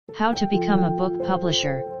How to become a book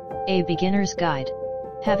publisher, a beginner's guide.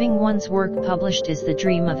 Having one's work published is the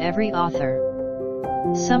dream of every author.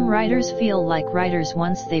 Some writers feel like writers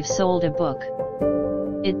once they've sold a book.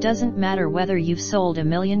 It doesn't matter whether you've sold 1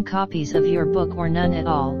 million copies of your book or none at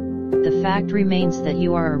all, the fact remains that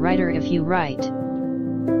you are a writer if you write.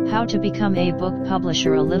 How to become a book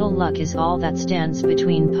publisher? A little luck is all that stands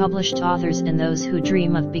between published authors and those who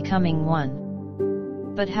dream of becoming one.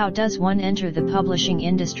 But how does one enter the publishing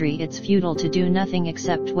industry? It's futile to do nothing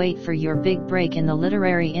except wait for your big break in the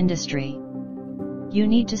literary industry. You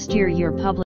need to steer your publishing